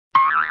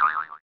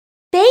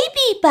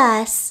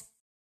BabyBus.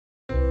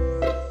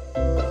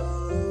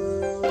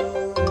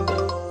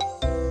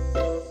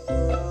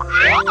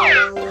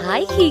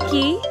 Hi,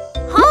 Kiki.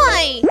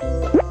 Hi!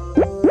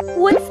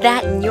 What's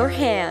that in your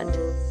hand?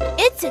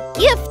 It's a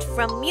gift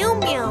from Mew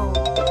Mew.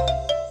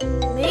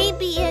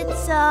 Maybe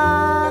it's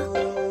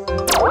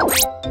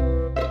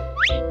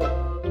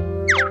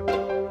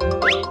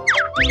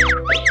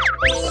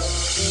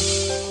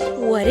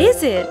What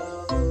is it?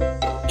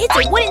 It's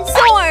a wooden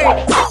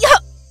sword!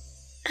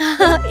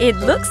 It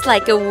looks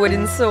like a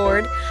wooden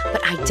sword,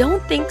 but I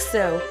don't think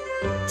so.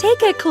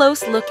 Take a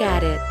close look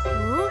at it.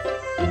 Huh?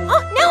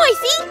 Oh, now I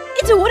see!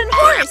 It's a wooden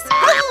horse!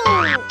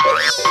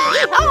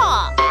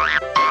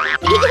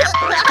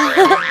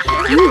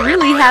 You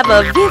really have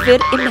a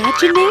vivid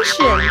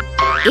imagination.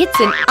 It's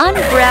an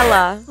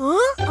umbrella.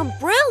 Huh?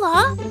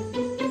 Umbrella?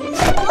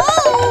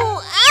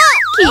 Oh! Ow!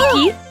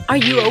 Kiki, are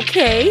you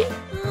okay?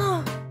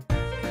 Oh,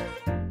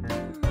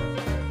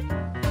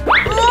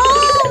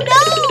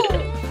 no!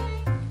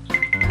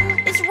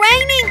 It's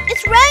raining!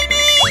 It's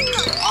raining!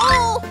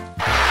 Oh!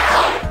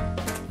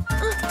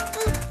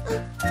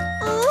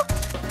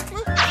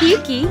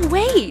 Kiki,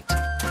 wait.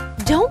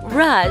 Don't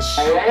rush.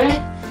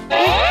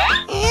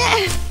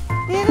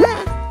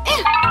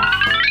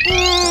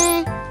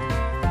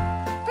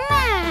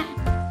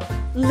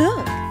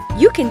 Look,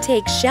 you can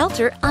take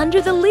shelter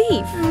under the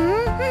leaf.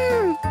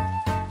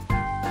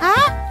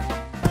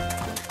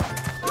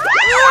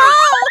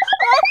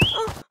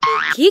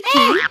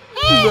 Kiki,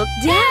 look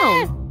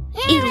down.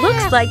 It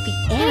looks like the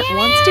ant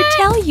wants to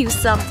tell you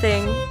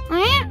something.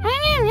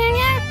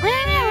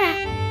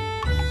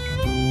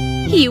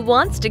 He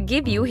wants to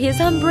give you his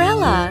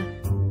umbrella.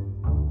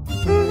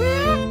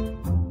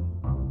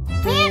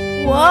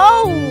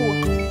 Whoa!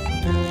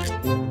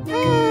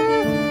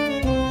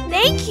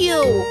 Thank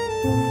you!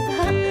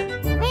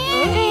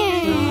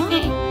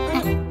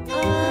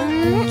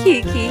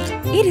 Kiki,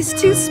 it is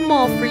too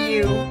small for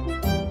you.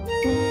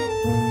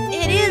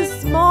 It is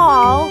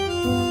small.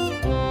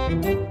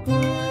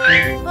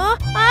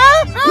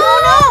 Oh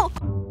no!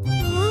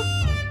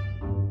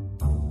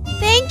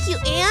 Thank you,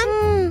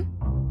 Anne.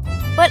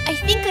 But I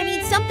think I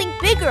need something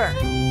bigger.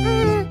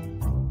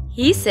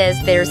 He says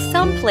there's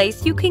some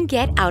place you can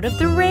get out of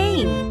the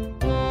rain.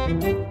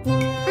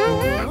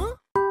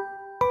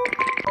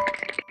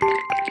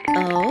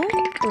 Oh,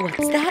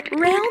 what's that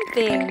round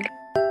thing?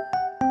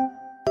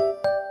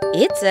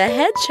 It's a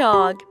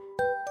hedgehog.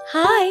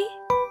 Hi.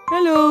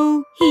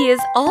 Hello. He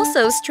is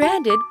also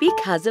stranded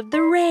because of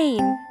the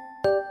rain.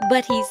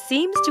 But he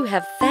seems to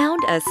have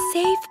found a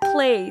safe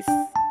place.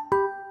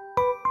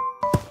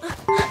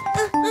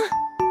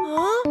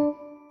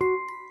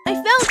 I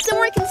found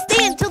somewhere I can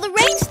stay until the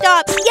rain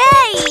stops.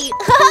 Yay!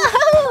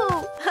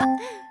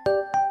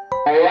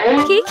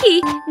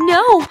 Kiki,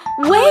 no,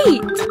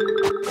 wait!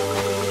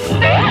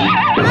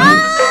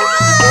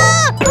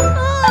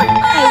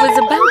 I was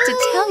about to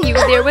tell you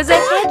there was a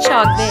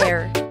hedgehog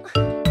there.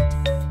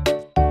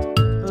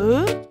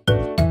 Oh,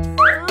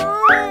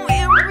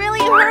 it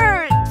really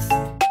hurts.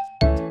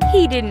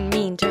 He didn't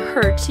mean to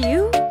hurt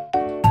you.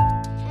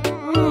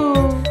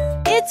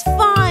 It's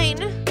fine.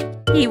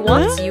 He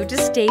wants you to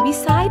stay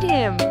beside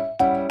him.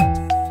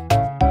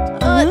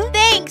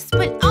 Thanks,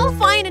 but I'll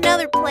find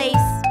another place.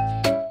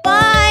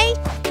 Bye.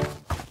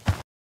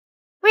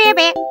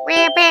 Rabbit,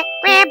 rabbit,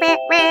 rabbit,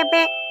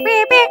 rabbit,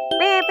 rabbit,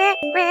 rabbit,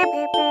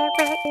 rabbit,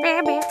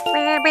 rabbit,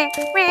 rabbit,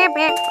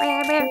 rabbit,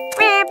 rabbit,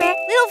 rabbit.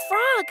 Little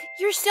frog,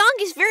 your song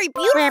is very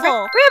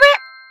beautiful. Rabbit.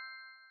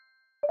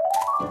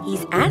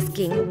 He's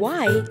asking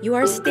why you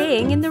are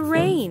staying in the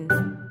rain.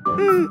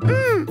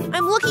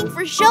 I'm looking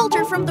for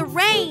shelter from the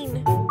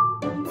rain.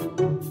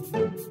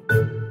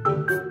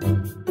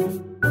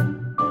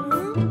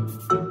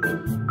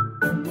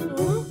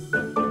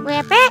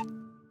 Rabbit.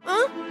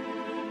 Huh?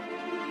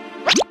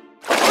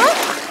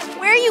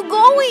 Where are you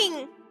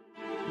going?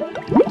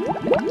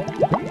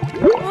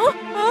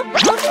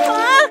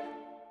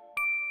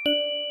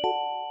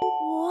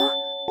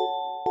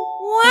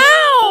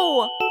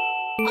 Wow!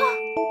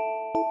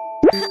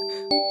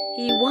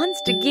 He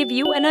wants to give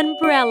you an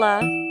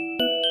umbrella.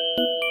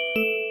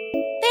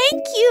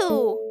 Thank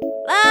you!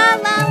 La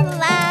la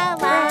la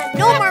la,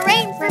 no more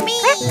rain for me!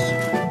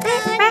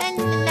 Na,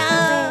 na,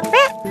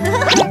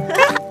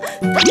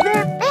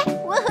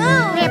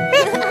 Woohoo!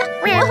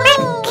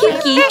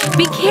 Kiki,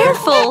 be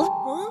careful!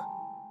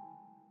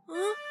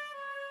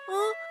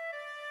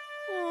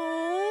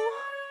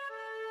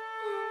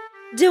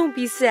 Don't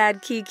be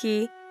sad,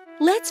 Kiki.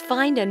 Let's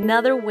find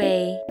another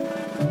way.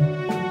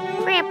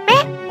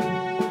 Rabbit.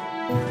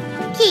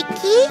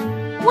 Kiki,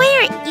 why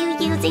aren't you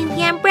using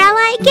the umbrella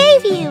I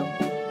gave you?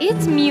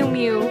 It's Mew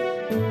Mew.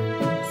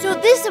 So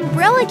this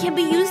umbrella can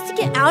be used to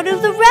get out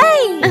of the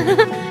rain!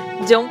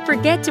 Don't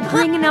forget to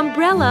bring an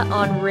umbrella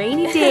on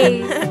rainy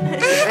days.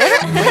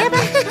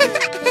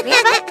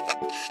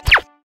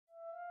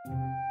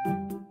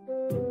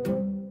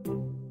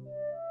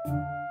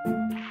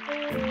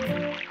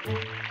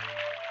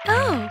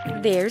 Oh,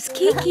 there's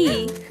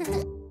Kiki.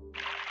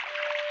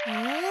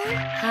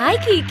 Hi, Hi,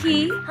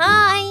 Kiki.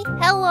 Hi.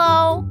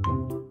 Hello.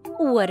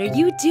 What are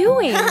you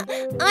doing?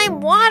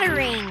 I'm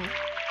watering.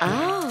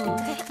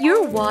 Oh,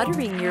 you're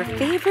watering your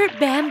favorite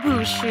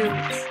bamboo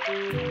shoots.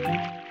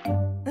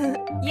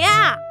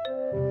 Yeah.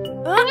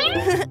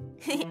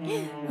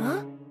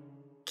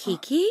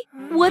 Kiki,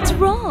 what's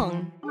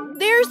wrong?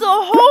 There's a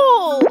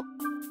hole.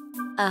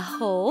 A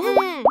hole?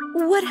 Mm.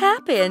 What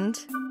happened?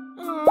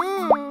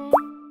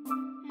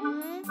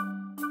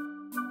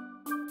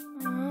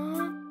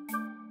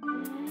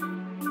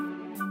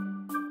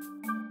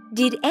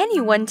 Did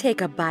anyone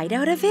take a bite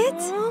out of it?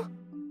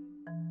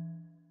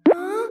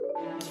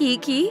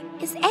 Kiki,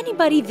 is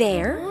anybody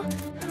there?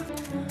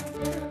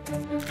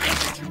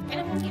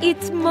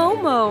 It's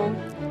Momo.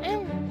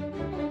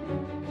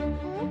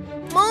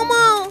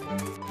 Momo!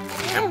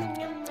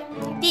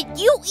 Did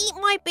you eat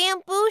my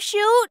bamboo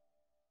shoot?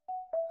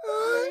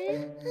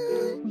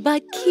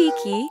 But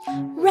Kiki,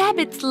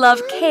 rabbits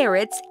love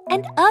carrots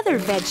and other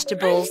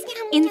vegetables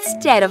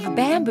instead of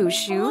bamboo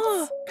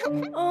shoots.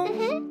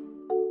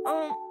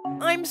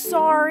 I'm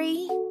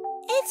sorry.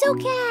 It's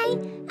okay.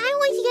 I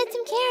want to get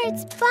some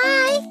carrots.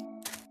 Bye.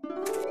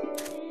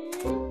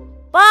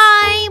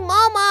 Bye,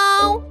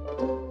 Momo!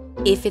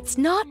 If it's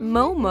not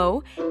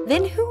Momo,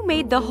 then who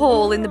made the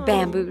hole in the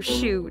bamboo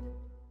shoot?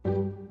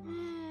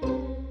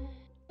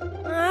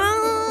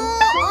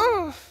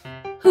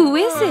 Who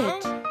is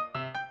it?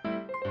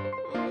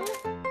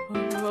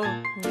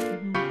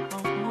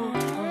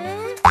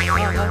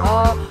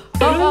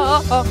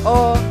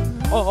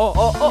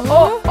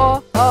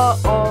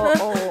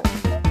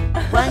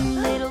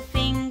 One little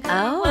finger.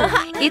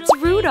 Oh, it's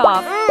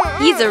Rudolph.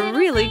 He's a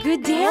really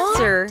good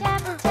dancer.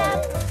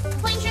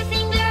 Point your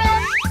finger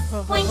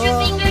up. Point your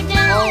finger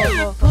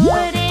down.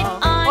 Put it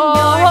on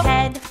your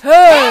head.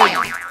 Hey!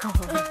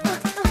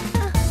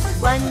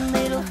 One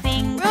little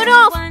finger.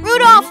 Rudolph! One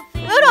Rudolph!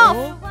 little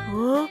Rudolph!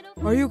 Huh?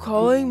 Are you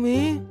calling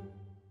me?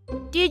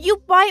 Did you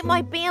bite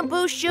my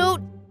bamboo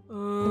shoot?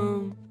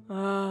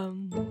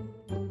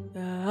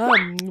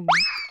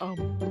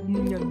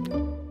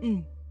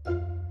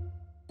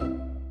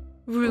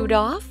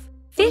 Rudolph,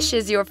 fish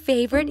is your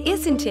favorite,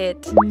 isn't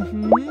it?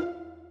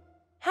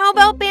 How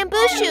about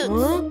bamboo shoots?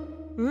 Huh?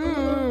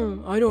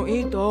 I don't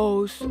eat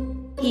those.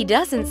 He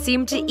doesn't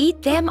seem to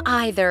eat them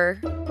either.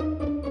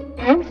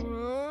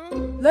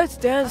 Let's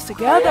dance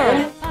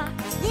together.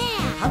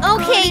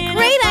 Okay,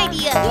 great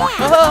idea!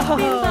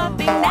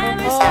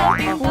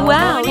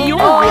 Wow, you're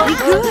really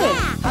good.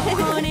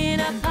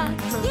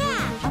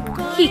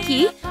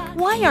 Kiki,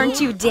 why aren't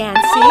you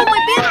dancing? Oh, my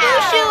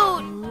bamboo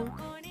shoot!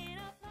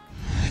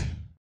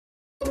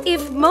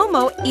 If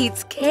Momo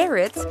eats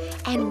carrots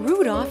and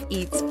Rudolph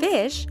eats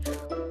fish,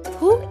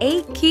 who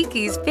ate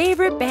Kiki's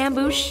favorite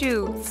bamboo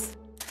shoots?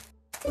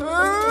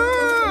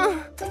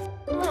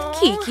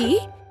 Kiki,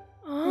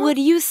 what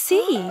do you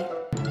see?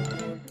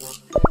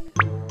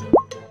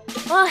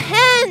 A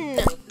hen!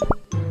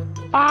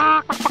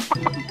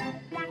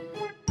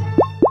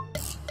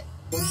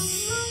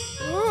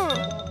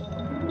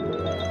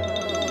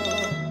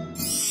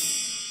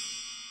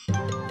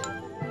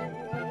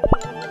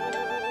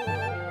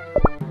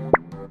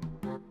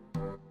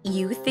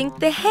 You think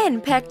the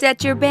hen pecked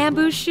at your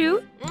bamboo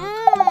shoot?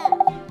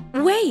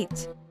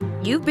 Wait,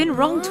 you've been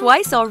wrong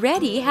twice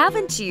already,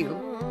 haven't you?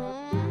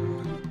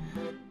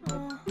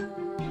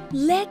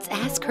 Let's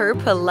ask her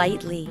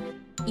politely.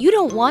 You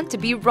don't want to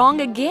be wrong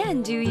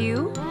again, do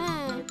you?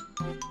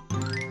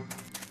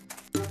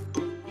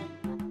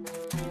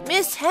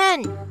 Miss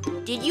Hen,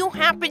 did you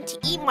happen to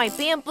eat my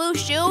bamboo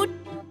shoot?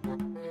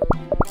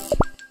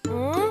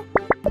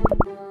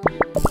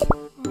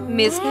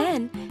 Miss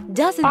Hen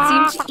doesn't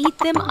seem to eat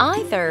them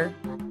either.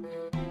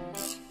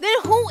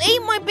 Then who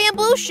ate my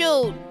bamboo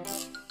shoot?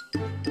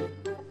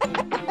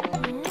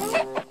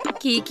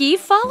 Kiki,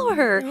 follow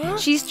her.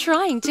 She's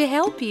trying to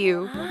help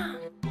you.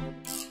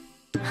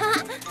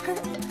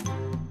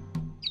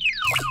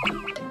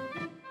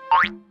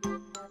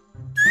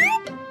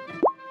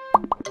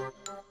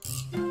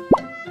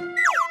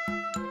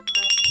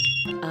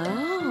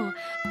 Oh,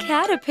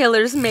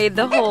 caterpillars made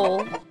the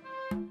hole.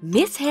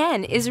 Miss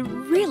Hen is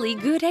really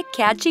good at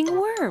catching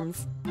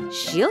worms.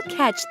 She'll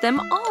catch them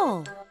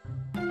all.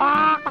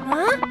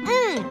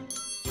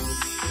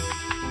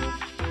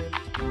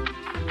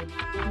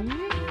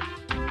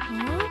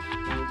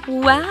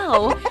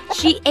 Wow,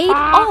 she ate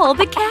all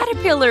the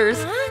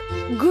caterpillars.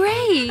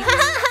 Great!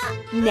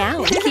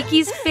 Now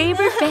Kiki's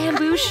favorite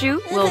bamboo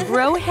shoot will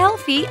grow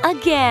healthy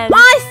again.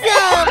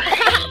 Awesome!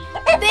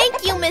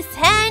 Thank you, Miss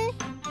Hen.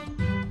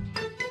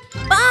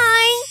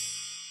 Bye!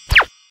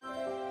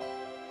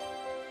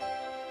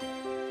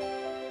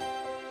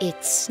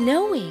 It's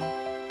snowing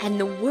and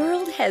the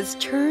world has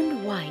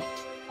turned white.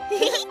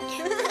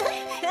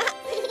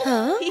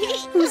 Huh?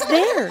 Who's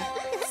there?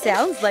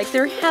 Sounds like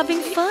they're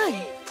having fun.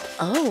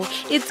 Oh,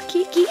 it's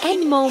Kiki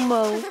and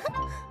Momo.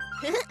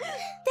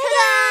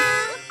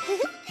 Ta-da!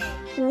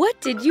 What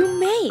did you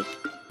make?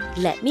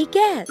 Let me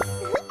guess.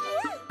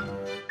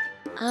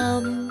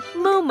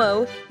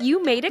 Momo,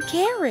 you made a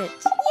carrot.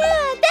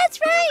 Yeah, that's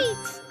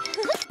right!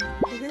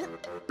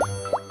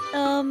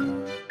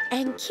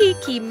 And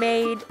Kiki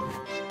made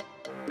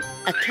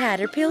a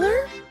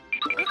caterpillar?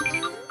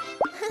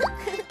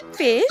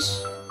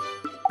 Fish?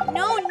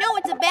 No,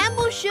 it's a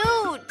bamboo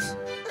shoot.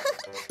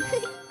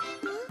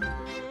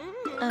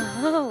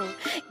 Oh,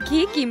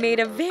 Kiki made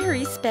a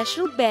very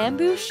special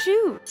bamboo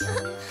shoot.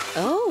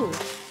 Oh,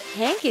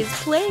 Hank is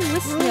playing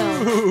with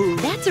snow.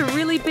 That's a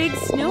really big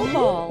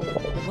snowball.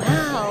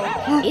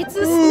 Wow, it's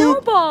a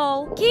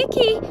snowball.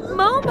 Kiki,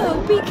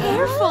 Momo, be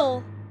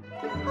careful.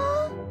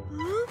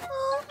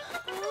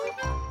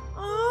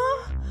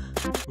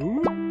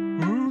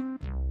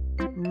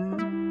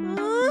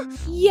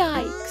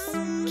 Yikes,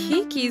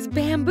 Kiki's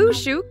bamboo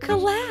shoot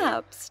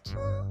collapsed.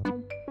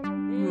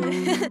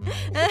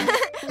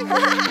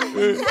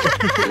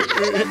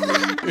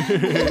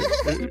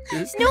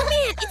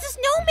 Snowman! It's a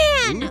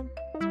snowman!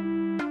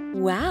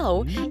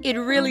 Wow, it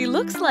really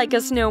looks like a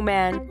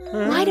snowman.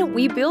 Why don't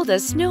we build a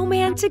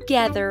snowman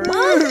together?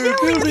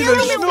 Building a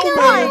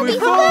snowman will be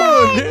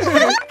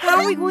fun!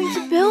 How are we going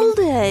to build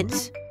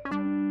it?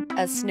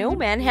 A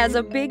snowman has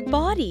a big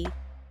body.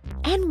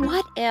 And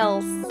what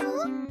else?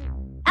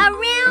 A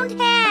round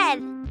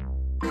head!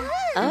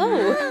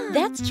 Oh,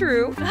 that's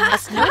true. A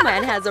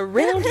snowman has a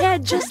round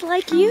head just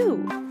like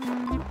you.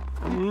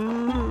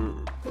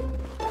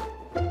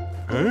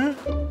 Huh?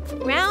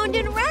 Round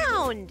and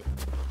round!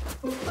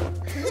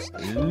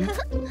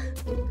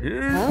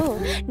 Oh,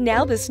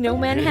 now the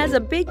snowman has a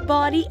big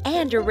body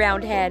and a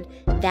round head.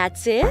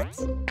 That's it?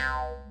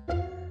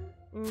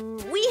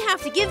 We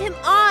have to give him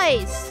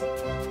eyes!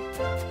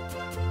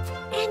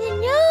 And a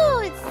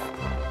nose!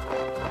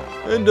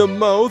 And a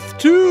mouth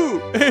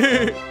too!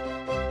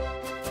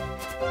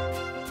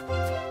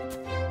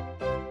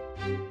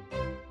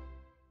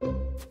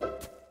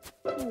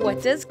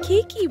 What does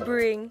Kiki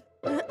bring?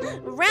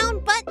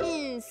 Round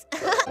buttons!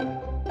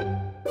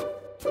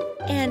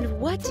 And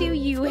what do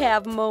you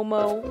have,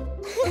 Momo?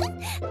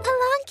 A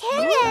long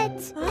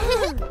carrot!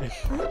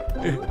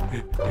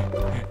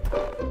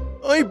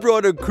 I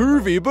brought a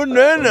curvy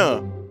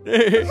banana!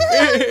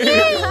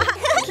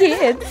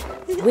 Kids,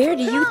 where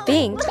do you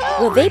think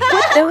will they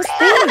put those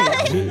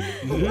things?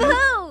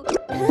 Whoa!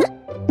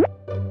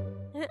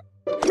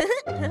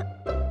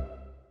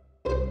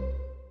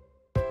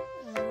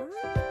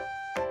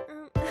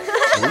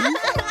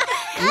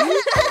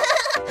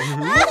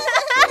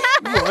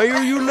 Why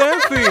are you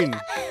laughing?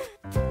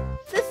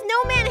 The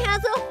snowman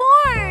has a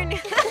horn!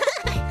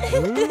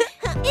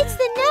 It's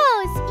the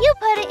nose! You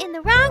put it in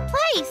the wrong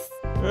place!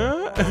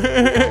 Huh?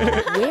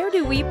 Where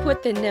do we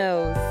put the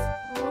nose?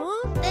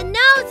 The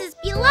nose is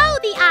below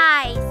the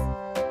eyes!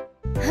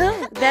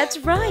 Huh, that's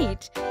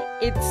right.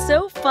 It's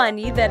so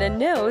funny that a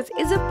nose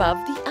is above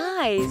the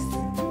eyes.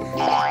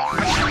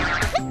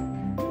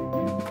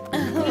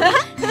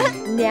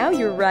 Now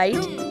you're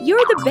right.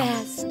 You're the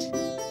best.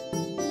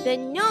 The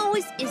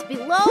nose is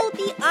below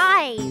the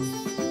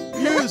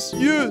eyes!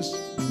 Yes.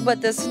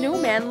 But the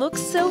snowman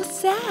looks so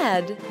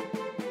sad.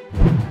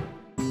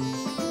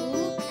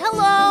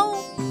 Hello!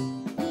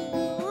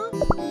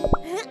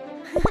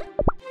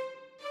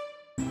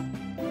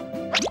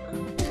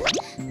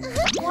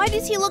 Why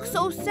does he look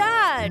so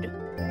sad?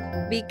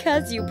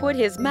 Because you put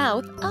his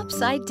mouth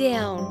upside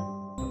down.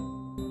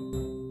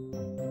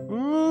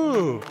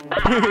 Oh.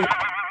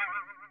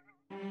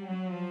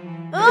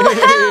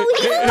 Oh,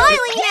 he's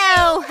smiling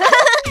now!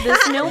 The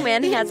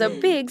snowman has a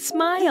big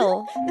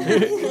smile.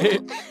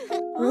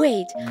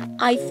 Wait,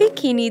 I think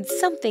he needs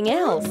something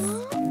else.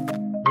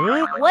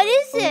 Huh? What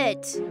is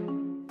it?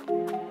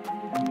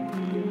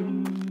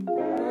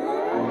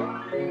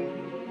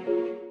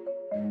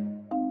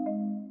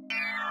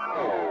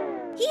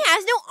 He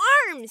has no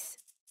arms!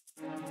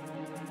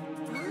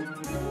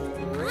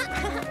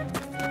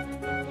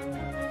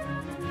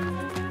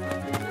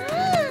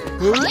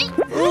 Huh?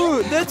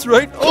 Oh, that's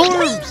right,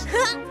 arms!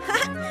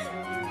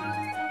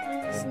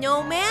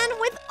 Snowman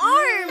with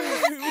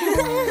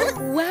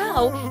arms!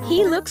 Wow,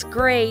 he looks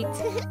great.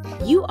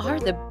 You are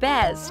the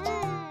best.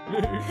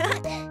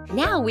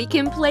 Now we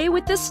can play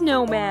with the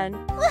snowman.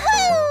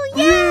 Woohoo!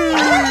 Yay!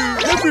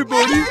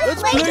 Everybody,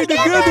 let's play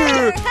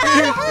together!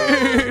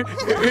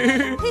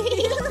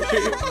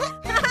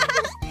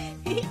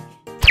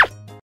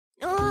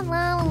 Oh,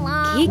 la,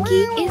 la.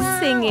 Kiki is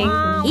singing.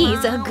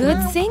 He's a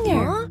good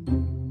singer.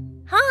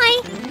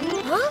 Hi!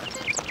 Huh?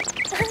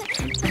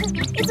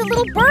 It's a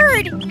little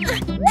bird!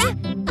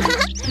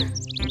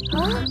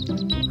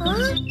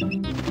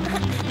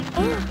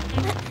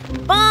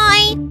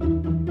 Bye!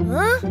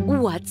 Huh?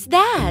 What's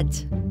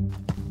that?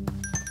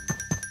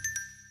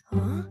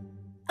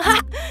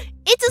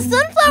 It's a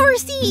sunflower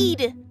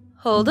seed!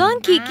 Hold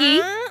on,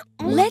 Kiki.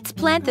 Let's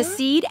plant the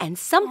seed and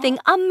something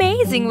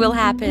amazing will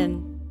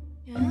happen.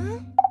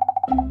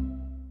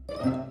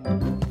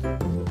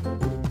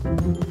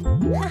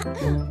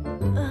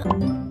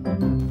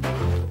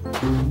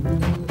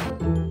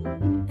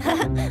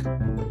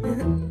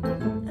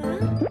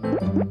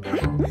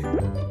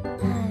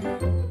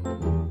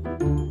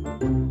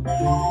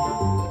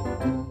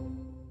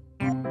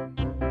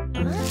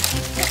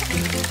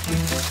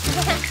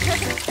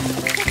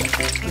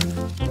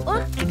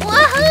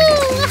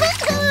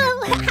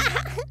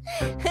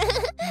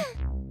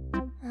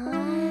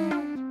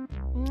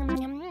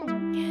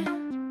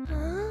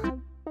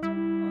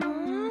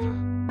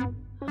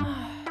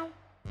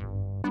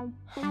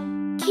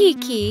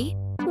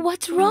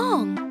 What's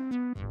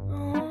wrong?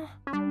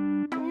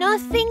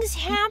 Nothing's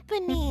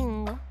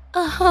happening.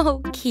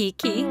 Oh,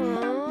 Kiki,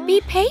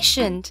 be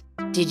patient.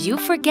 Did you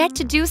forget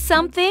to do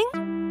something?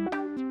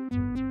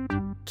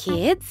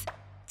 Kids,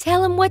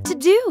 tell him what to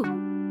do.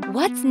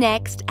 What's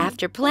next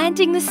after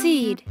planting the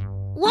seed?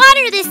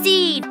 Water the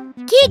seed!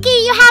 Kiki,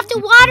 you have to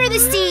water the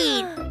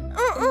seed!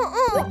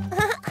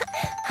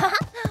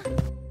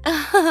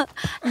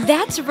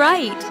 That's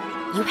right.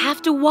 You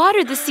have to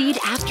water the seed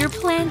after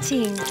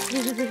planting.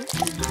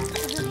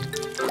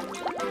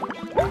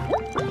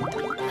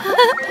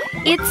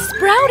 It's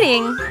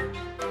sprouting.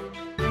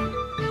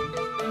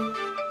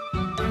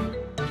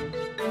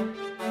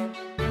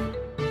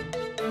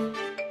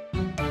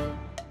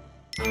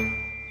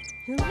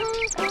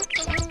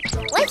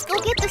 Let's go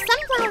get the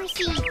sunflower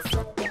seeds.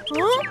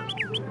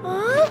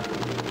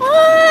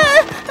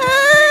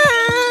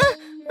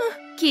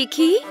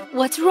 Kiki,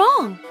 what's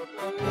wrong?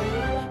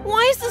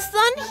 Why is the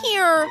sun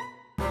here?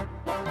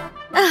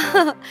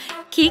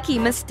 Kiki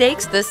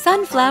mistakes the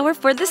sunflower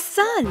for the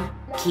sun.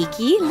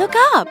 Kiki, look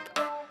up.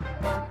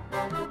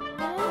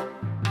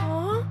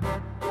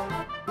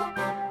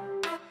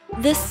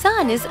 The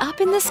sun is up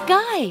in the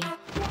sky.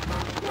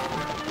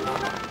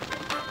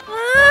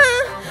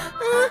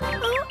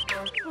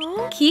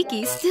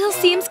 Kiki still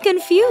seems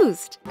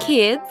confused.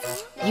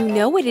 Kids, you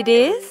know what it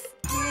is?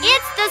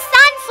 It's the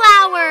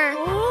sunflower!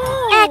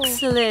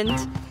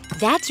 Excellent.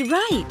 That's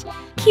right.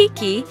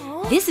 Kiki,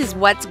 this is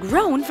what's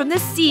grown from the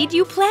seed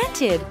you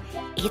planted.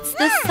 It's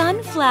the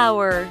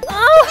sunflower.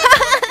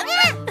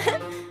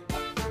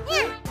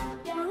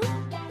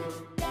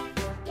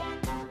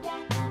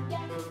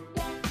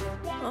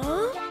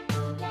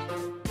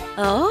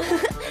 Oh,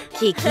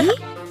 Kiki,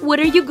 what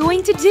are you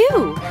going to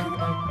do?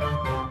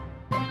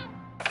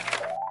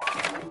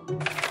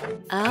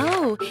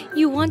 Oh,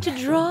 you want to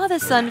draw the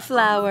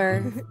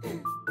sunflower.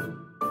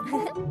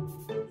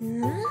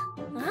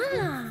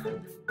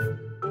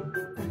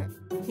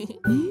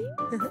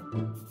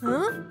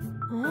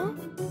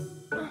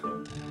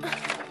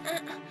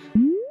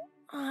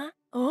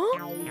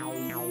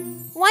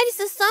 Why does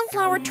the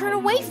sunflower turn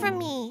away from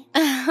me?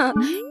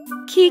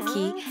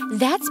 Kiki,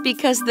 that's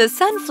because the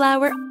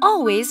sunflower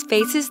always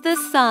faces the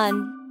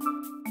sun.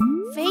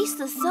 Face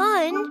the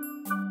sun?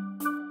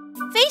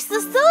 Face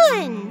the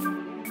sun!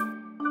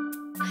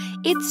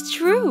 It's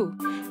true.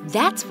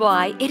 That's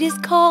why it is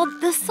called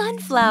the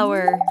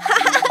sunflower.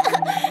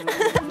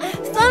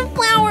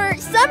 Sunflower!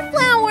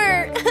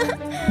 Sunflower!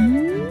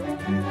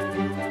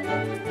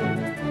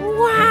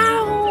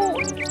 Wow!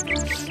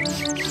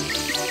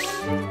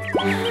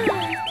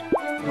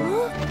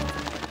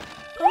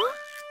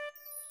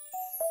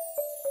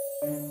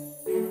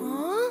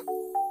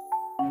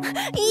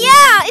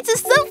 Yeah! It's a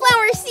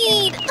sunflower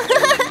seed!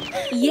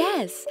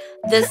 Yes,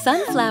 the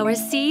sunflower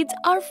seeds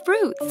are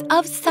fruits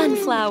of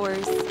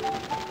sunflowers.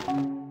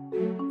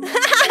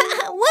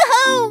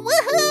 Woohoo!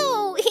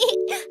 Woohoo!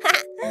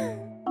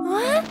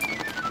 What?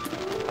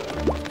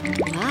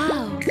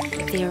 Wow,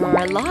 there are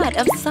a lot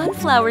of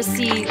sunflower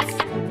seeds.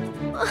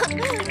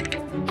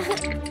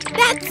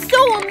 That's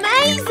so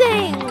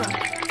amazing!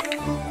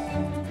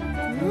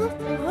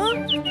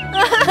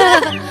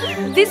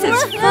 This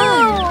is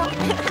fun.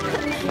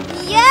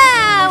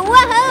 Yeah!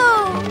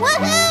 Woohoo!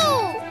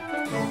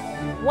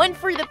 Woohoo! One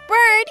for the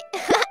bird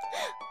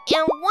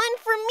and one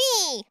for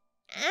me.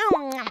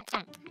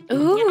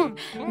 Ooh,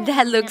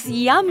 that looks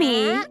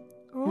yummy.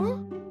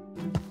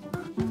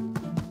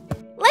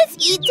 Let's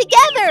eat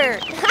together.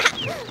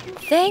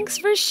 Thanks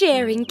for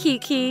sharing,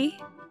 Kiki.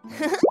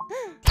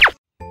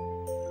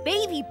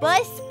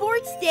 BabyBus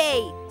Sports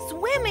Day.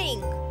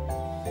 Swimming.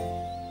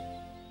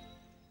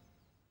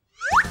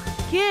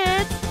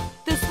 Kids,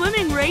 the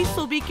swimming race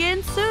will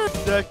begin soon.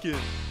 Second.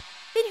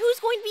 Then who's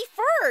going to be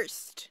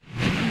first?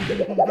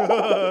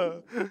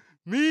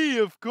 Me,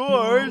 of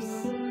course.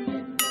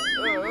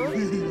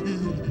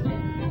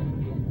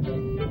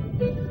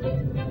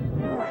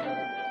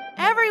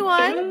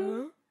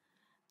 Everyone,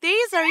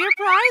 these are your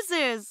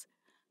prizes.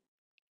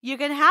 You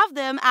can have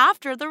them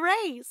after the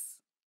race.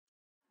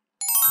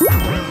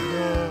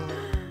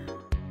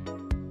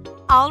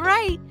 All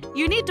right,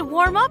 you need to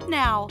warm up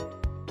now.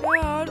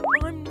 Dad,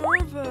 I'm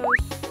nervous.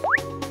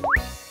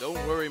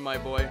 Don't worry, my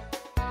boy.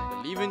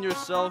 Believe in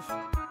yourself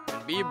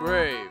and be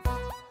brave.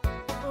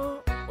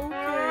 Okay.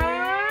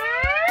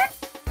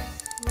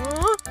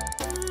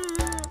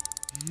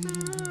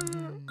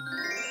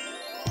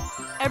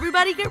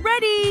 Everybody get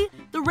ready.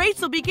 The race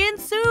will begin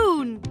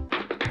soon.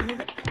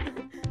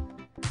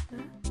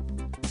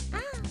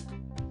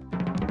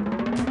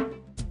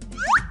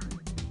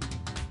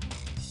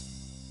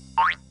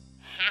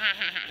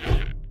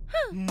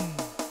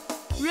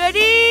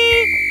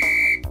 Ready?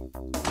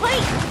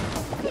 Wait!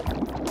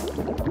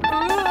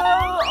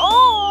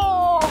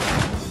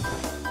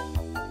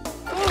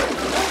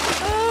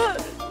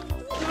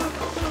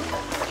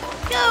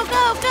 Go,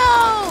 go, go!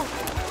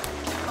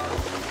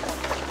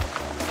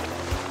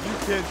 You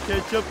can't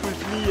catch up with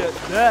me at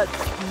that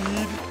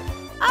speed.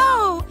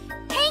 Oh,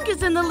 Hank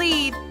is in the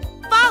lead,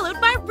 followed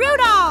by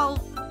Rudolph.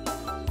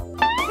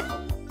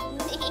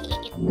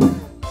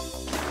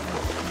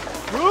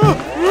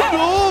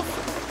 Rudolph!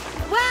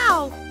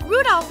 Wow!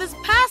 Rudolph is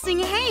passing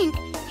Hank.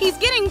 He's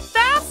getting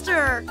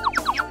faster.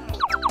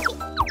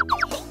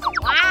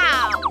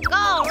 Wow!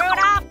 Go,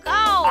 Rudolph,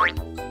 go!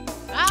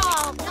 Go,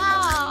 go!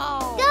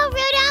 Go,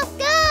 Rudolph,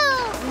 go!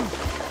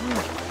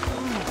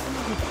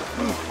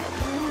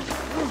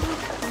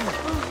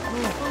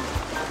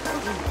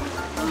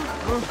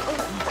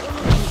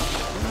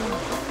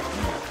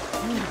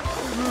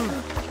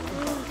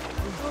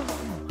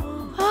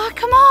 Oh,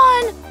 come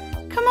on!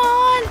 Come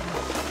on!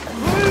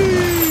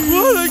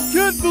 What? I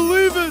can't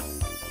believe it!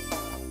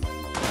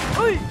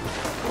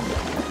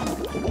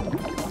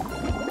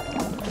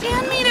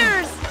 10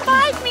 meters!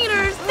 5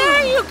 meters!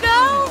 There you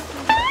go!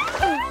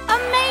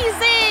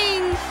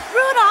 Amazing!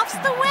 Rudolph's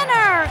the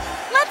winner!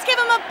 Let's give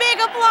him a big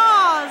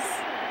applause!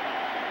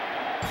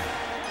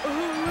 Oh,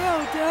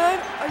 wow, Dad,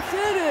 I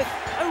did it!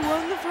 I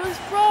won the first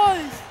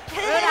prize!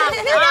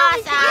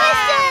 Rudolph's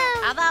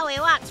awesome! Although he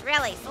walks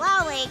really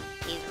slowly,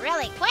 he's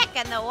really quick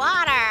in the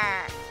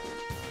water.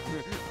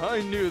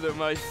 I knew that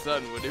my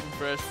son would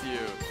impress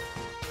you.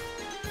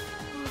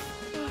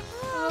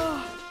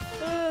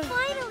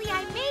 Finally,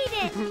 I made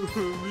it!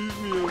 Leave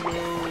me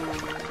alone.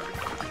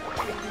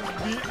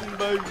 Beaten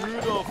by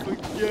Rudolph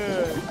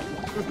again.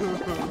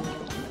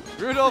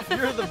 Rudolph,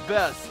 you're the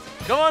best.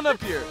 Come on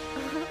up here.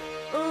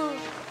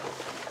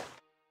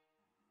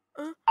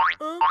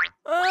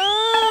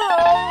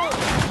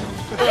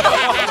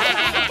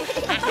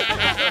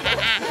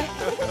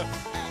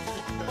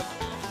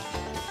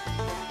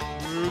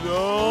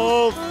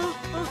 Rudolph!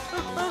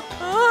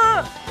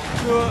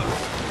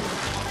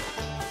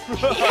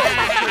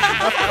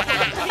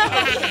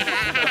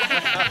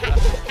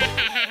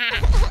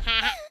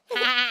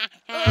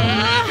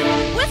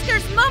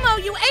 Whiskers, Momo,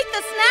 you ate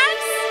the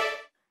snacks?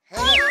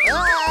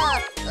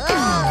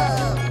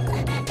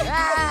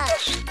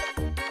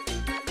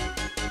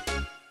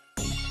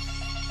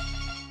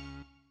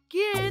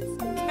 Kids,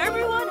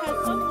 everyone has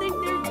something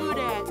they're good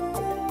at,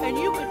 and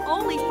you can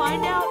only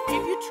find out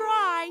if you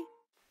try.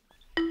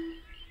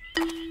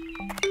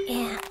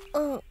 Yeah.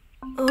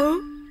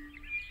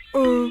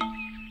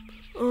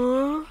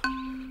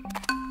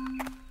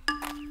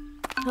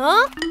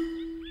 Huh?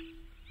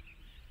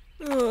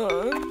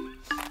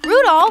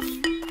 Rudolph?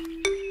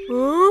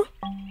 Huh?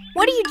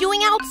 What are you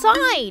doing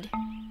outside?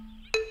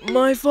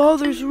 My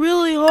father's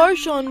really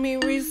harsh on me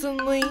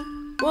recently.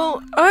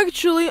 Well,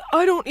 actually,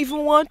 I don't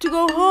even want to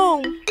go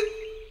home.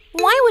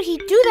 Why would he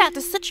do that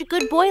to such a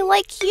good boy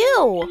like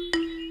you?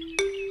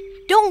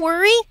 Don't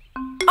worry,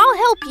 I'll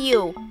help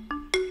you.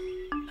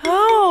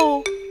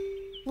 How?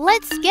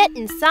 Let's get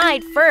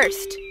inside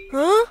first.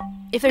 Huh?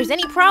 If there's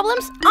any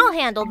problems, I'll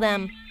handle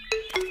them.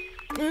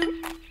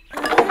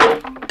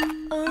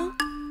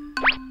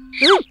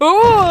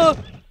 Oh!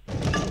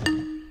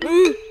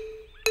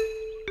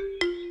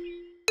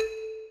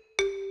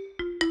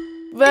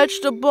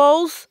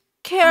 Vegetables,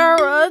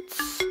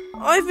 carrots.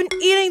 I've been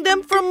eating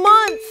them for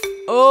months.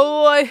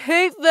 Oh, I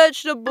hate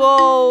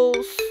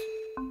vegetables.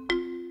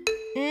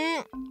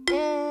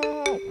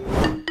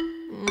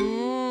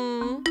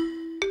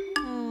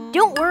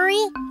 Don't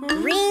worry,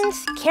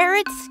 greens,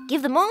 carrots,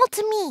 give them all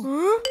to me.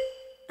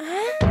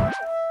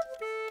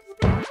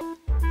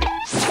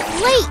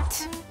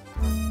 Late!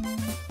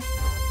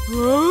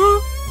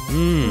 Huh?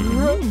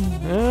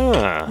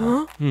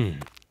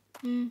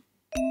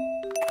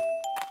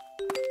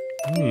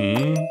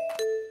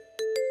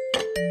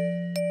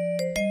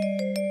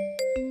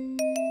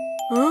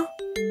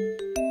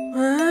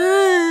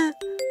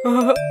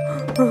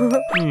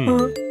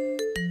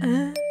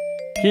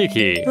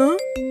 Kiki,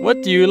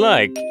 what do you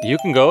like? You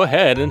can go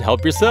ahead and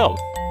help yourself.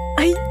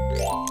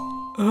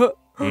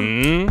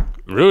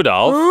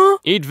 Rudolph,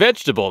 eat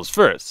vegetables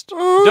first.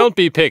 Don't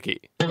be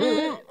picky.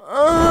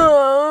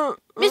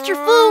 Mr.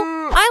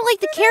 Fu, I like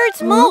the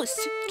carrots most.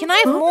 Can I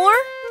have more?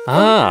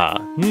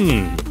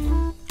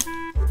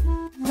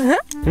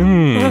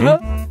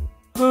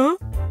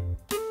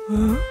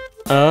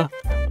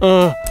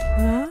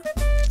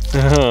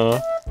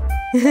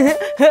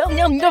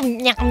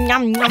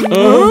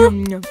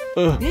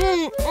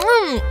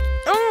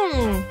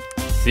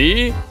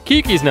 See?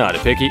 Kiki's not a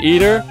picky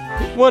eater.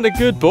 What a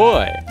good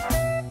boy.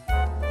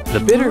 The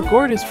bitter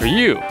gourd is for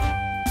you.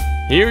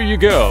 Here you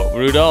go,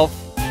 Rudolph.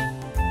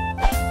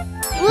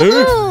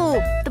 Woohoo!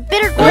 The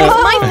bitter gourd is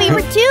my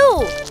favorite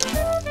too.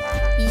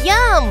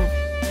 Yum!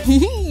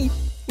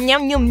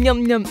 Yum yum yum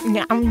yum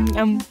yum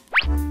yum.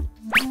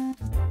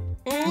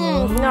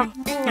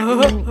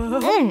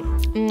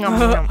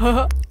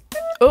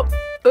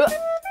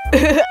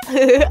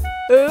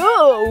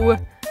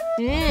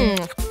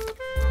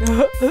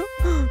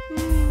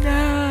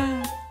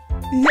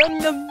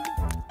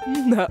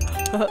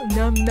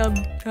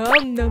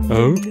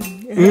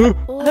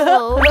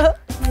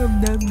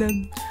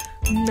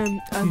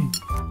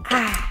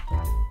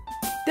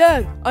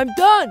 Dad, I'm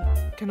done.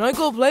 Can I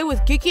go play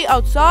with Kiki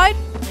outside?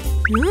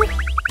 Going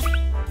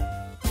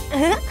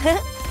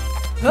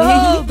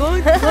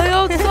to play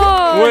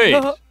outside. Wait.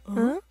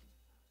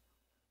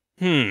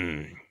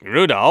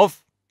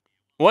 Rudolph,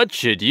 what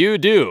should you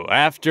do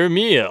after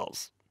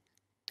meals?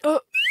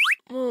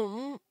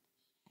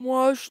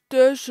 Wash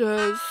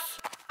dishes.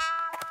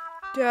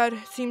 Dad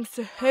seems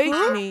to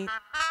hate me.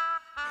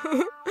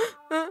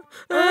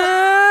 I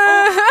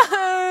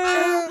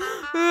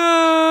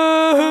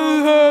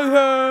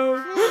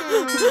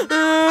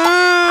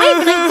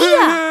have an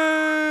idea!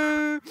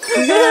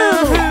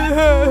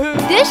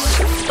 Dish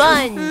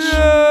sponge.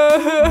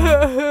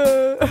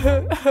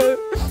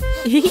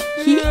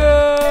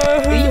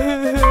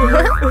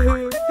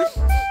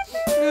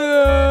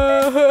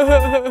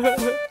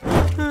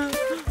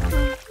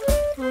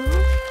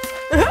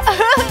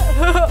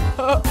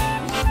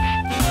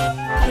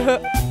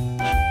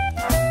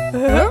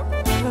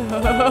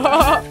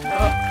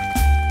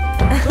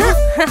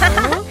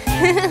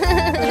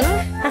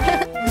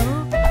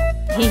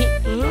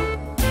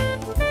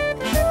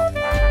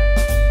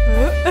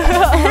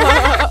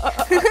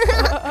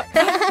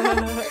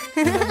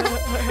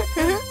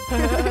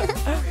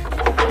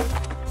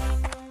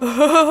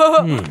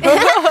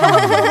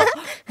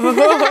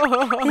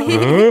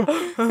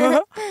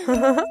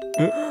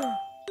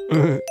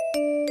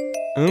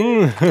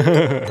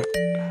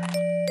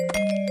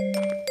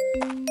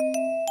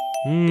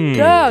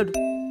 Dad!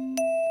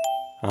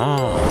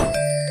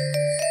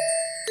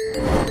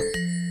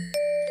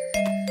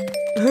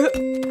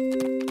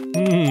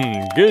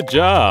 Good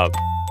job.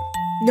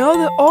 Now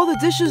that all the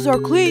dishes are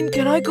clean,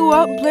 can I go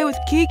out and play with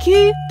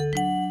Kiki?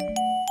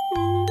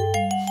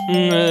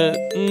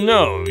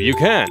 No, you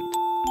can't.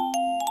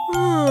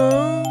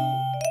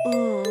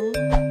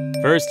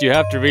 First, you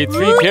have to read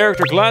 3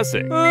 character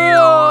classics.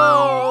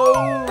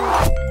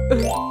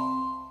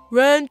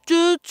 人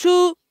之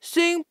初，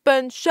性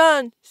本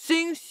善，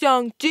性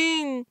相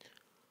近。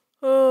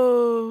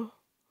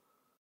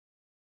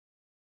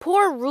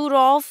Poor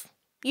Rudolph.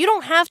 You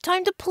don't have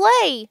time to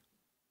play.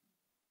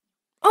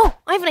 Oh,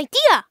 I have an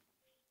idea.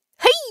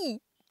 Hey!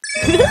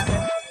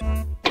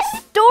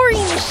 Story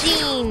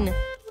machine.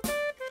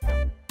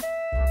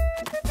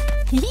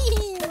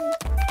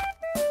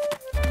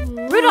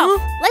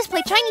 Rudolph, let's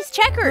play Chinese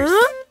checkers.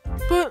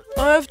 But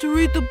I have to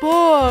read the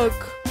book.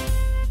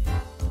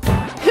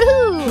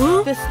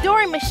 The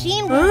story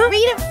machine will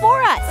read it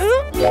for us.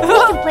 We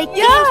can play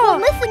games while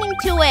listening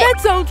to it. That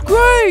sounds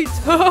great.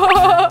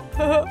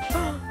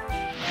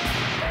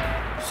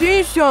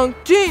 心相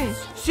近，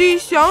心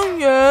相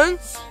远。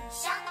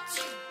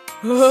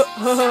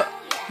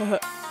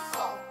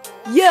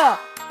Yeah,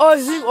 I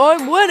think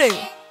I'm winning.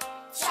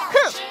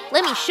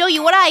 Let me show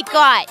you what I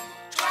got.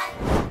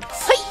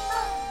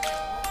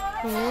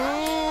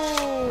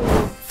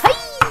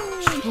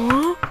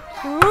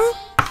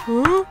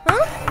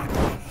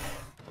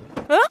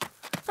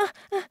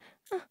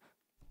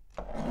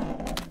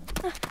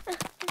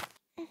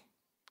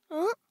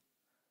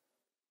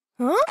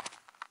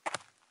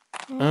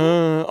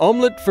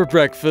 Omelette for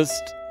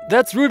breakfast.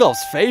 That's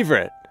Rudolph's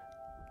favorite.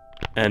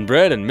 And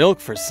bread and milk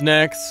for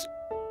snacks.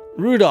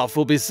 Rudolph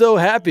will be so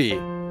happy.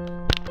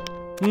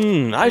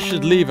 I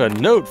should leave a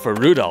note for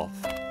Rudolph.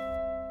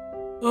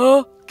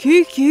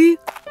 Kiki,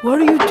 what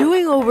are you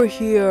doing over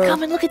here?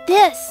 Come and look at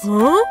this.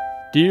 Huh?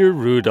 Dear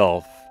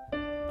Rudolph,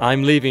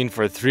 I'm leaving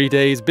for 3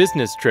 days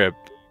business trip.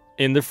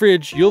 In the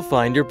fridge, you'll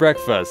find your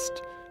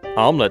breakfast.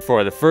 Omelette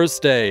for the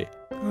first day.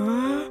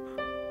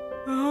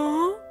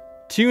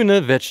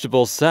 Tuna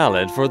vegetable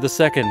salad for the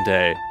second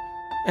day.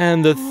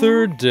 And the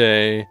third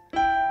day...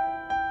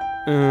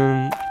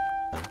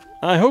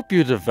 I hope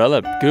you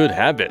develop good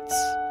habits.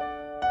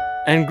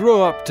 And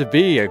grow up to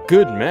be a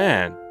good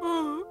man.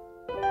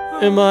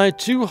 Am I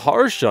too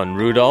harsh on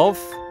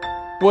Rudolph?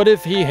 What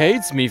if he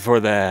hates me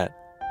for that?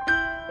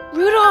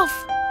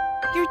 Rudolph,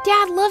 your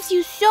dad loves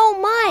you so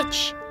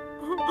much.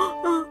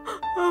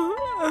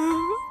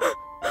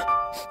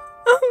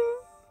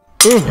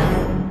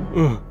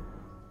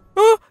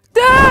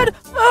 Dad!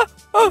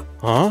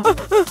 Huh?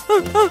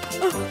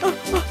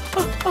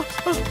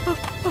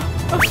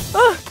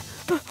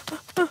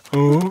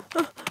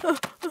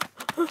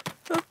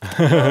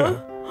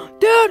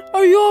 Dad,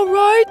 are you all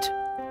right?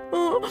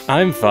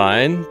 I'm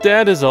fine.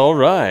 Dad is all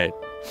right.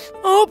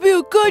 I'll be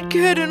a good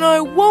kid and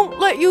I won't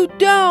let you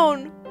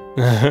down.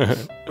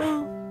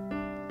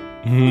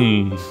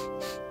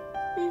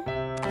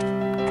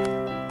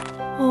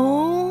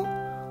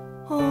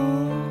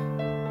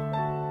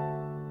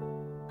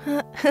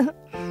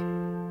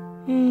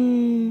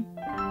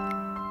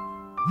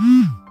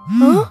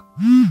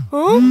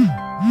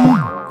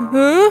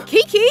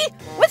 Kiki,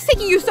 what's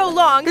taking you so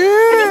long? Have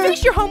you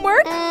finished your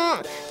homework?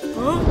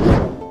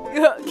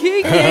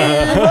 Kiki!